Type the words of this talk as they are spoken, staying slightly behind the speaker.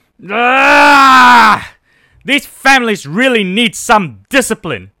Ah! These families really need some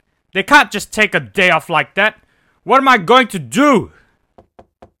discipline. They can't just take a day off like that. What am I going to do?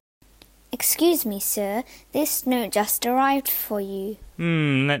 Excuse me, sir. This note just arrived for you.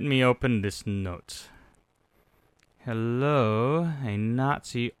 Let me open this note. Hello, a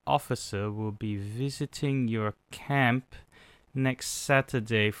Nazi officer will be visiting your camp next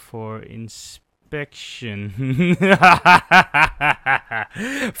Saturday for inspection.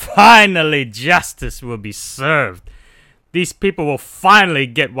 Finally, justice will be served. These people will finally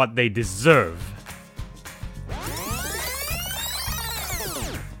get what they deserve.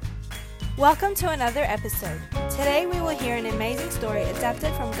 Welcome to another episode. Today we will hear an amazing story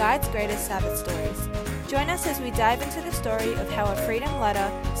adapted from Guide's Greatest Sabbath Stories. Join us as we dive into the story of how a freedom letter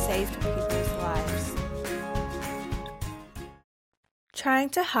saved people's lives. Trying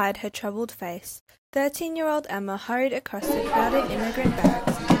to hide her troubled face, 13-year-old Emma hurried across the crowded immigrant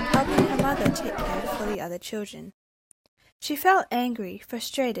barracks, helping her mother take care for the other children. She felt angry,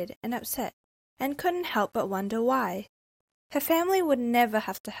 frustrated, and upset, and couldn't help but wonder why. Her family would never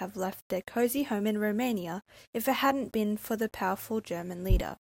have to have left their cozy home in Romania if it hadn't been for the powerful German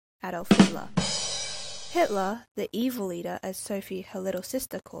leader, Adolf Hitler. Hitler, the evil leader as Sophie, her little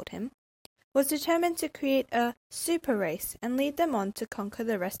sister, called him, was determined to create a super race and lead them on to conquer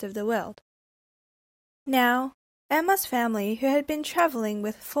the rest of the world. Now, Emma's family, who had been traveling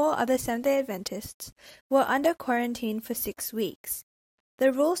with 4 other Seventh-day Adventists, were under quarantine for 6 weeks.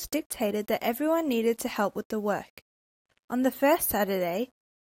 The rules dictated that everyone needed to help with the work. On the first Saturday,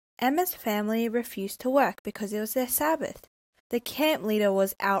 Emma's family refused to work because it was their Sabbath. The camp leader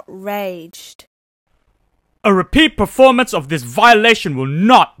was outraged. A repeat performance of this violation will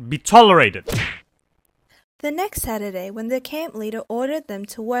not be tolerated. The next Saturday, when the camp leader ordered them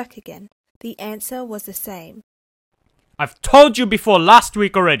to work again, the answer was the same. I've told you before last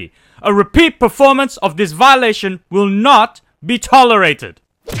week already. A repeat performance of this violation will not be tolerated.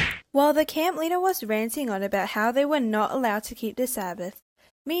 While the camp leader was ranting on about how they were not allowed to keep the Sabbath,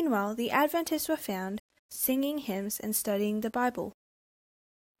 meanwhile the Adventists were found singing hymns and studying the Bible.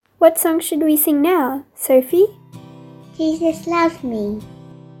 What song should we sing now, Sophie? Jesus loves me.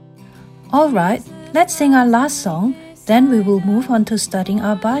 All right, let's sing our last song, then we will move on to studying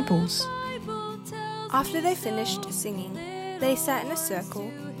our Bibles. After they finished singing, they sat in a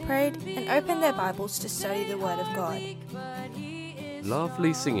circle, prayed, and opened their Bibles to study the Word of God.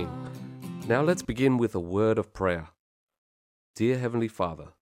 Lovely singing. Now let's begin with a word of prayer. Dear Heavenly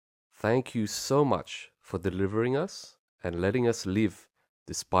Father, thank you so much for delivering us and letting us live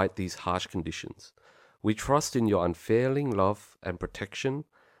despite these harsh conditions. We trust in your unfailing love and protection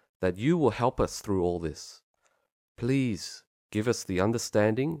that you will help us through all this. Please give us the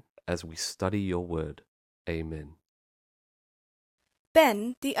understanding as we study your word. Amen.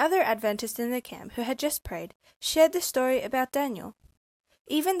 Ben, the other Adventist in the camp who had just prayed, shared the story about Daniel.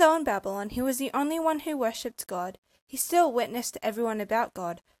 Even though in Babylon he was the only one who worshipped God, he still witnessed to everyone about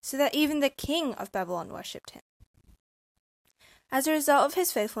God, so that even the king of Babylon worshipped him. As a result of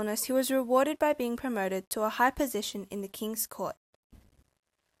his faithfulness, he was rewarded by being promoted to a high position in the king's court.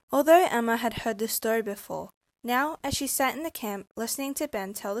 Although Emma had heard the story before, now, as she sat in the camp listening to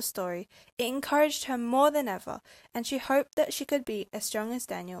Ben tell the story, it encouraged her more than ever, and she hoped that she could be as strong as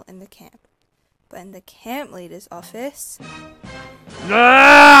Daniel in the camp. But in the camp leader's office...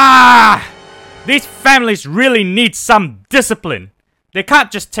 Ah! These families really need some discipline. They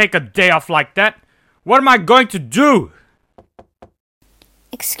can't just take a day off like that. What am I going to do?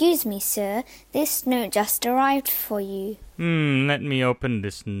 Excuse me, sir. This note just arrived for you. Let me open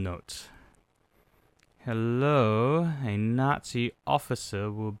this note. Hello, a Nazi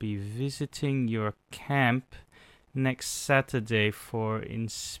officer will be visiting your camp next Saturday for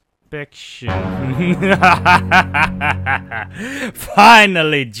inspection.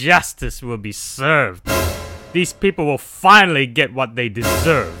 Finally, justice will be served. These people will finally get what they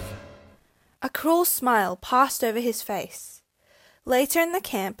deserve. A cruel smile passed over his face. Later in the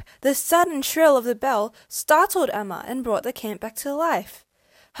camp, the sudden shrill of the bell startled Emma and brought the camp back to life.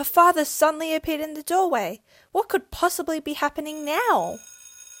 Her father suddenly appeared in the doorway. What could possibly be happening now?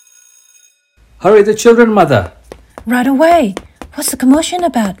 Hurry the children, Mother. Right away. What's the commotion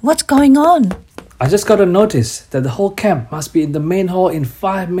about? What's going on? I just got a notice that the whole camp must be in the main hall in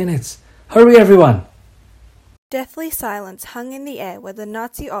 5 minutes. Hurry, everyone. Deathly silence hung in the air where the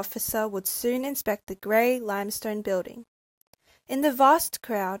Nazi officer would soon inspect the grey limestone building. In the vast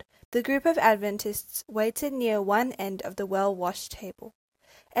crowd, the group of Adventists waited near one end of the well-washed table.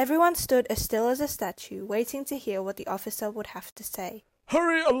 Everyone stood as still as a statue, waiting to hear what the officer would have to say.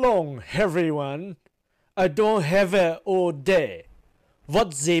 Hurry along, everyone. I don't have it all day.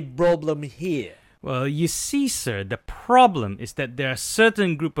 What's the problem here? Well, you see, sir, the problem is that there are a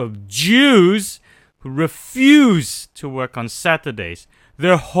certain group of Jews who refuse to work on Saturdays,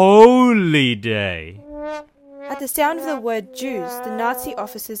 their holy day. At the sound of the word Jews, the Nazi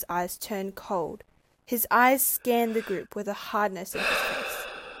officer's eyes turned cold. His eyes scanned the group with a hardness in his face.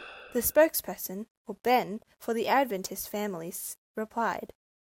 The spokesperson, or Ben, for the Adventist families, replied,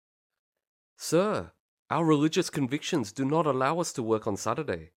 Sir, our religious convictions do not allow us to work on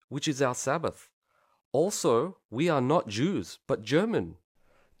Saturday, which is our Sabbath. Also, we are not Jews, but German.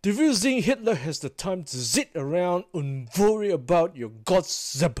 Do you think Hitler has the time to sit around and worry about your God's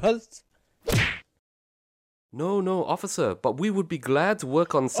Sabbath? No, officer, but we would be glad to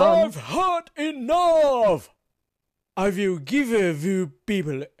work on some. I've heard enough! I will give you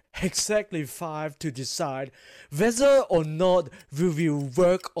people exactly 5 to decide whether or not we will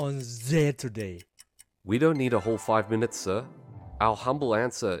work on Saturday. We don't need a whole 5 minutes, sir. Our humble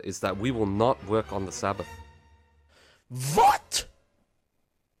answer is that we will not work on the Sabbath. What?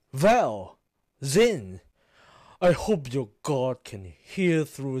 Well, then, I hope your God can hear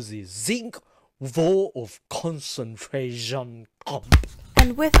through the zinc wall of concentration camp.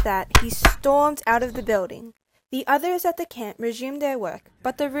 and with that he stormed out of the building. The others at the camp resumed their work,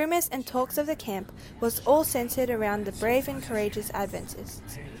 but the rumors and talks of the camp was all centered around the brave and courageous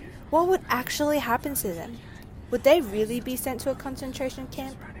Adventists. What would actually happen to them? Would they really be sent to a concentration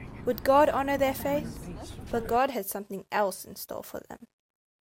camp? Would God honor their faith? But God had something else in store for them.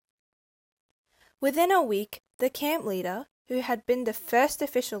 Within a week, the camp leader, who had been the first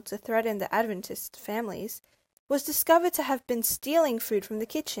official to threaten the Adventist families, was discovered to have been stealing food from the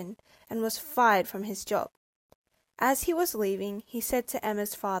kitchen and was fired from his job. As he was leaving, he said to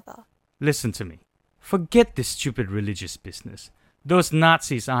Emma's father, Listen to me. Forget this stupid religious business. Those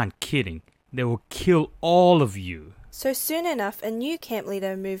Nazis aren't kidding. They will kill all of you. So soon enough, a new camp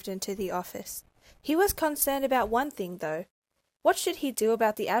leader moved into the office. He was concerned about one thing, though. What should he do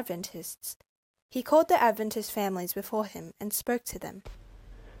about the Adventists? He called the Adventist families before him and spoke to them.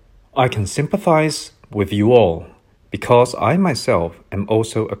 I can sympathize with you all because I myself am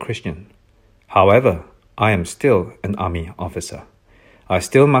also a Christian. However, I am still an army officer. I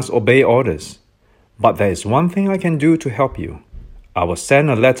still must obey orders. But there is one thing I can do to help you. I will send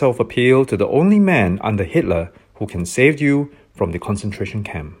a letter of appeal to the only man under Hitler who can save you from the concentration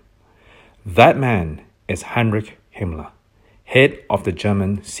camp. That man is Heinrich Himmler, head of the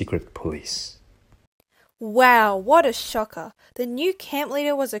German secret police. Wow, what a shocker! The new camp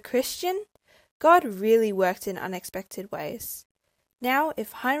leader was a Christian? God really worked in unexpected ways. Now,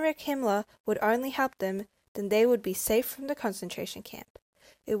 if Heinrich Himmler would only help them, then they would be safe from the concentration camp.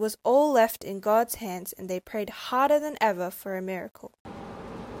 It was all left in God's hands, and they prayed harder than ever for a miracle.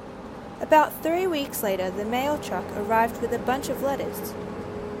 About 3 weeks later, the mail truck arrived with a bunch of letters.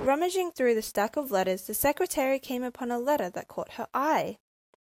 Rummaging through the stack of letters, the secretary came upon a letter that caught her eye.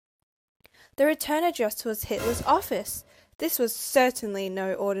 The return address was Hitler's office. This was certainly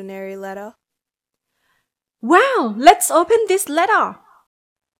no ordinary letter. Wow, let's open this letter.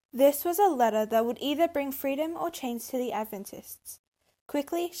 This was a letter that would either bring freedom or change to the Adventists.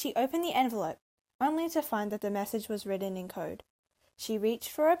 Quickly, she opened the envelope, only to find that the message was written in code. She reached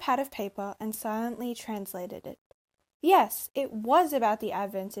for a pad of paper and silently translated it. Yes, it was about the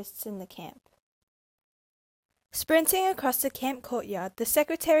Adventists in the camp. Sprinting across the camp courtyard, the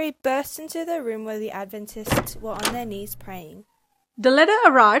secretary burst into the room where the Adventists were on their knees praying. The letter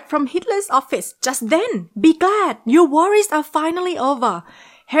arrived from Hitler's office just then. Be glad, your worries are finally over.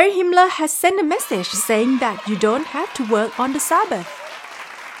 Herr Himmler has sent a message saying that you don't have to work on the Sabbath.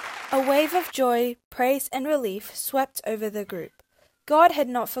 A wave of joy, praise and relief swept over the group. God had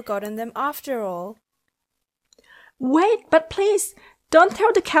not forgotten them after all. Wait, but please, don't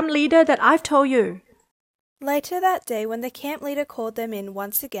tell the camp leader that I've told you. Later that day, when the camp leader called them in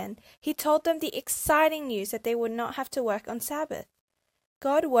once again, he told them the exciting news that they would not have to work on Sabbath.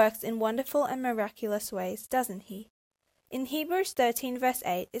 God works in wonderful and miraculous ways, doesn't he? In Hebrews 13 verse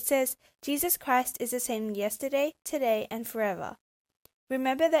 8, it says, Jesus Christ is the same yesterday, today, and forever.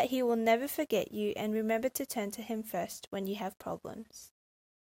 Remember that he will never forget you, and remember to turn to him first when you have problems.